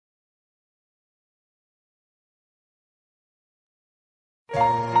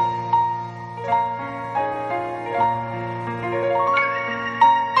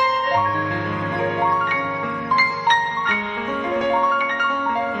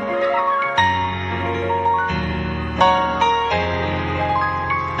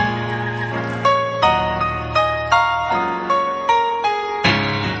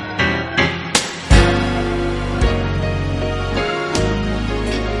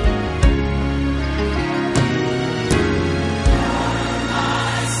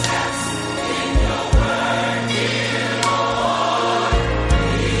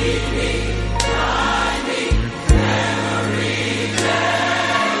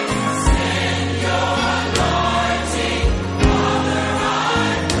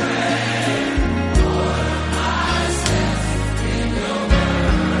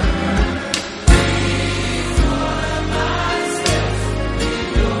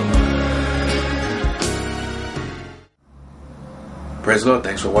Praise the Lord.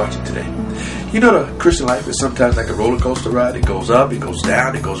 Thanks for watching today. You know, the Christian life is sometimes like a roller coaster ride. It goes up, it goes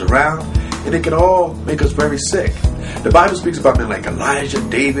down, it goes around, and it can all make us very sick. The Bible speaks about men like Elijah,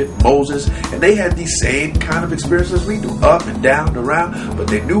 David, Moses, and they had these same kind of experiences we do, up and down and around, but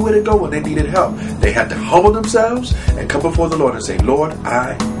they knew where to go when they needed help. They had to humble themselves and come before the Lord and say, Lord,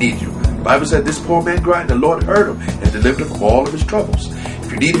 I need you. The Bible said this poor man cried, and the Lord heard him and delivered him from all of his troubles.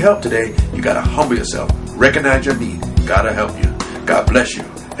 If you need help today, you got to humble yourself. Recognize your need. God will help you. God bless you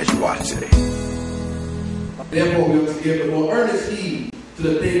as you watch today. Therefore, we must give the more earnest heed to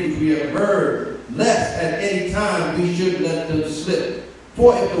the things we have heard, lest at any time we should let them slip.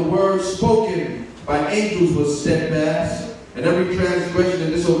 For if the word spoken by angels was steadfast, and every transgression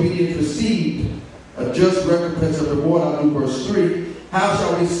and disobedience received a just recompense of reward, I'll do verse 3, how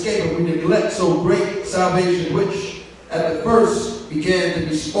shall we escape if we neglect so great salvation, which at the first began to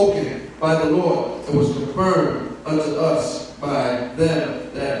be spoken by the Lord, and was confirmed unto us by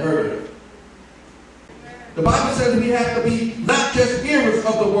them that heard it. The Bible says we have to be not just hearers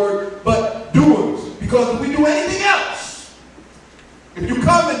of the word, but doers. Because if we do anything else, if you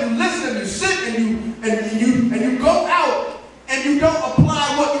come and you listen and you sit and you go out and you don't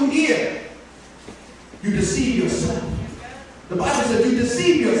apply what you hear, you deceive yourself. The Bible says you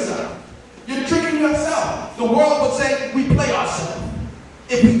deceive yourself. You're tricking yourself. The world would say we play ourselves.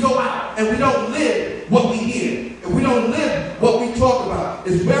 If we go out and we don't live what we hear, if we don't live what we talk about,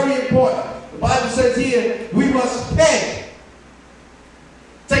 it's very important. The Bible says here, we must pay.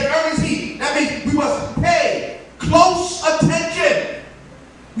 Take earnest heed. That means we must pay close attention.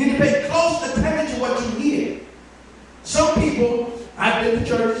 You need to pay close attention to what you hear. Some people, I've been to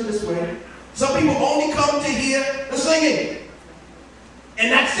church this way, some people only come to hear the singing.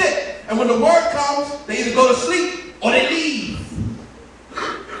 And that's it. And when the word comes, they either go to sleep or they leave.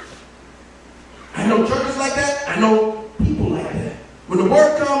 I know churches like that. I know people like that. When the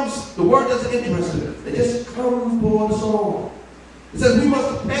word comes, the word doesn't interest them. They just come for the song. It says we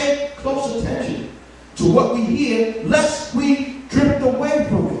must pay close attention to what we hear, lest we drift away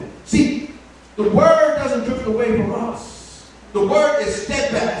from it. See, the word doesn't drift away from us. The word is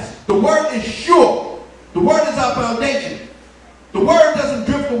steadfast. The word is sure. The word is our foundation. The word doesn't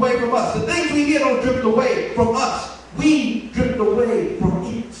drift away from us. The things we hear don't drift away from us. We drift away from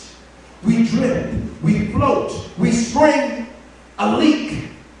it. We drift, we float, we spring a leak.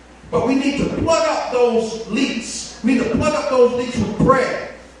 But we need to plug up those leaks. We need to plug up those leaks with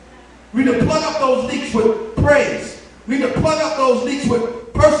prayer. We need to plug up those leaks with praise. We need to plug up those leaks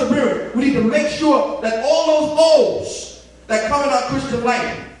with perseverance. We need to make sure that all those holes that come in our Christian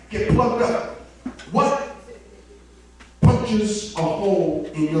life get plugged up. What punches a hole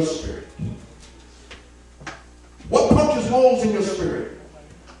in your spirit? What punches holes in your spirit?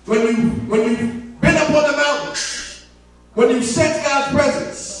 When you've been up on the mountain, when you sense God's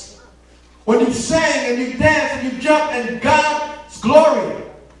presence, when you sang and you danced and you jumped and God's glory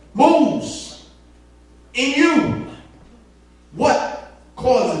moves in you, what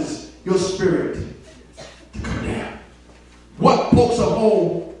causes your spirit to come down? What pokes a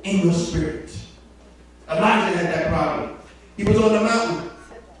hole in your spirit? Elijah had that problem. He was on the mountain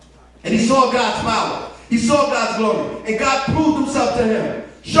and he saw God's power. He saw God's glory, and God proved himself to him.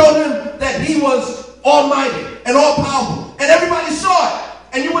 Showed him that he was almighty and all-powerful. And everybody saw it.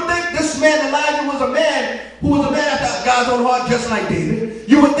 And you would think this man, Elijah, was a man who was a man after God's own heart, just like David.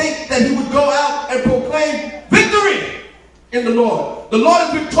 You would think that he would go out and proclaim victory in the Lord. The Lord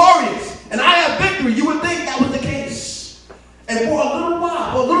is victorious, and I have victory. You would think that was the case. And for a little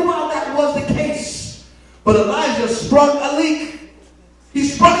while that was the case. But Elijah sprung a leak. He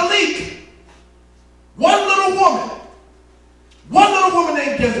sprung a leak. One little woman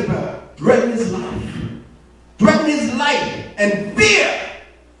named Jezebel threatened his life. And fear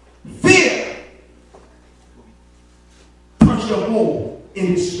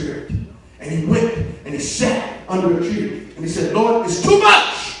under a tree. And he said, Lord, it's too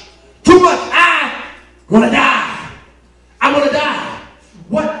much. Too much. I want to die. I want to die.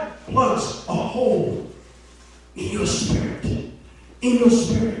 What plugs a hole in your spirit? In your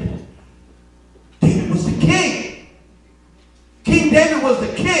spirit. David was the king. King David was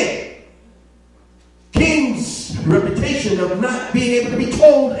the king. King's reputation of not being able to be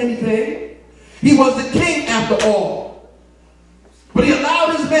told anything. He was the king after all. But he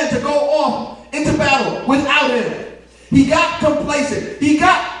allowed his men to go off into battle without him. He got complacent. He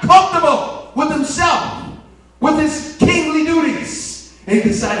got comfortable with himself, with his kingly duties. And he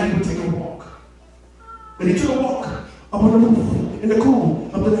decided he would take a walk. And he took a walk up on the roof in the cool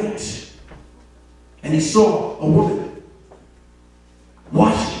of the night. And he saw a woman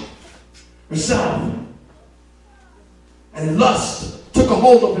washing herself. And lust took a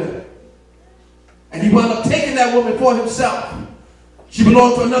hold of him. And he wound up taking that woman for himself. She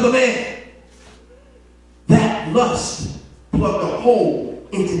belonged to another man. That lust plugged a hole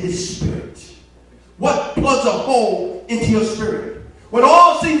into his spirit. What plugs a hole into your spirit? When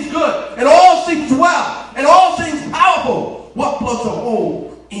all seems good, and all seems well, and all seems powerful, what plugs a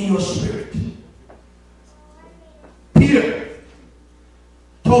hole in your spirit? Peter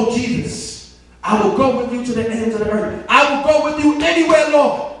told Jesus, I will go with you to the ends of the earth. I will go with you anywhere,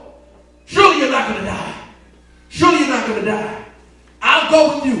 Lord. Surely you're not going to die. Surely you're not going to die. I'll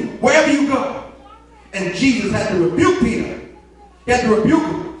go with you wherever you go. And Jesus had to rebuke Peter. He had to rebuke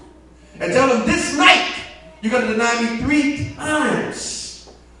him and tell him, this night you're going to deny me 3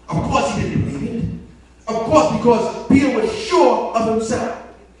 times. Of course he didn't believe it. Of course, because Peter was sure of himself.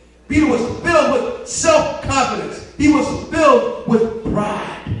 Peter was filled with self-confidence. He was filled with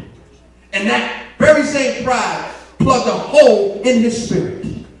pride. And that very same pride plugged a hole in his spirit.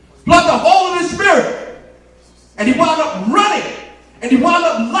 Plugged a hole in his spirit. And he wound up running. And he wound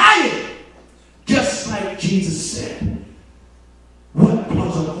up lying. Just like Jesus said. What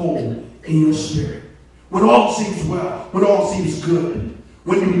plugs a hole in your spirit? When all seems well. When all seems good.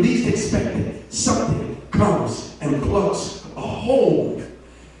 When you least expect it. Something comes and plugs a hole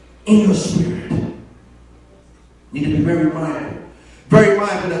in your spirit. You need to be very mindful. Very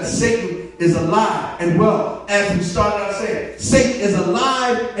mindful that Satan is alive and well. As we started out saying, Satan is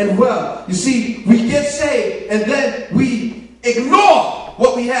alive and well. You see, we get saved and then we ignore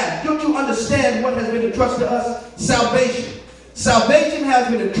what we have. Don't you understand what has been entrusted to us? Salvation. Salvation has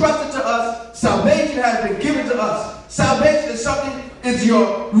been entrusted to us. Salvation has been given to us. Salvation is something, is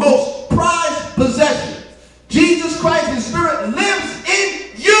your most prized possession. Jesus Christ, his spirit lives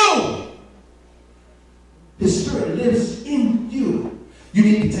in you. His spirit lives in you. You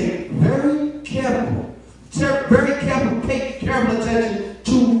need to take very careful, pay careful attention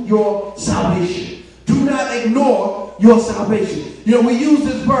to your salvation. Do not ignore your salvation. You know, we use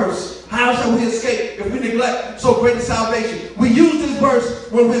this verse, how shall we escape if we neglect so great a salvation? We use this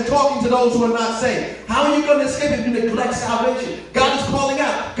verse when we're talking to those who are not saved. How are you going to escape if you neglect salvation? God is calling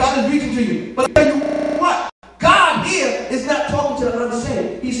out. God is reaching to you. But I tell you what, God here is not talking to the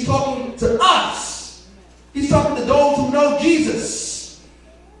unsaved. He's talking to us. He's talking to those who know Jesus.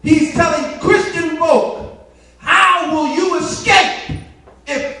 He's telling Christian folk, how will you escape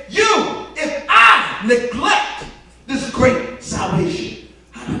if I neglect this great salvation?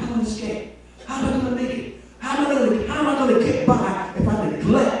 How am I going to escape? How am I going to make it? How am I going to get by if I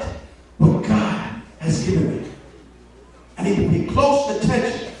neglect what God has given me? I need to pay close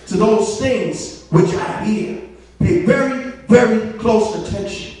attention to those things which I hear. Pay very, very close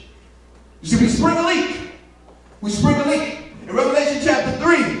attention. You see, we spring a leak. In Revelation chapter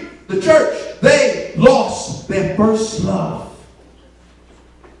 3, the church, they lost their first love.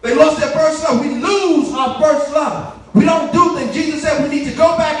 They lost their first love. We lose our first love. We don't do things. Jesus said we need to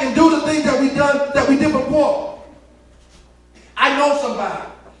go back and do the things that we did before. I know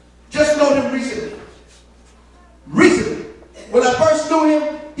somebody. Just know him recently. When I first knew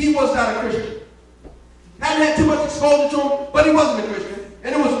him, he was not a Christian. Hadn't had too much exposure to him, but he wasn't a Christian.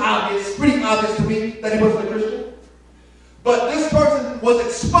 And it was obvious, pretty obvious to me that he wasn't a Christian. But this person was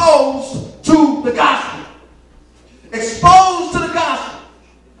exposed to the gospel. Exposed to the gospel.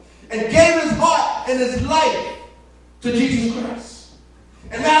 And gave his heart and his life to Jesus Christ.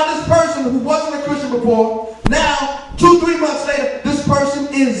 And now this person who wasn't a Christian before, now 2-3 months later, this person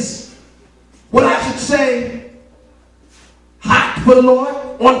is, what I should say, hot for the Lord,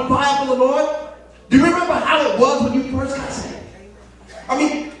 on fire for the Lord. Do you remember how it was when you first got saved? I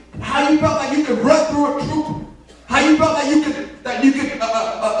mean, how you felt like you could run through a troop. How you felt like you could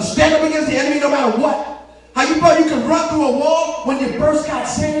stand up against the enemy no matter what. How you felt you could run through a wall when you first got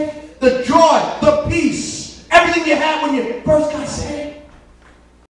saved. The joy, the peace, everything you had when you first got saved.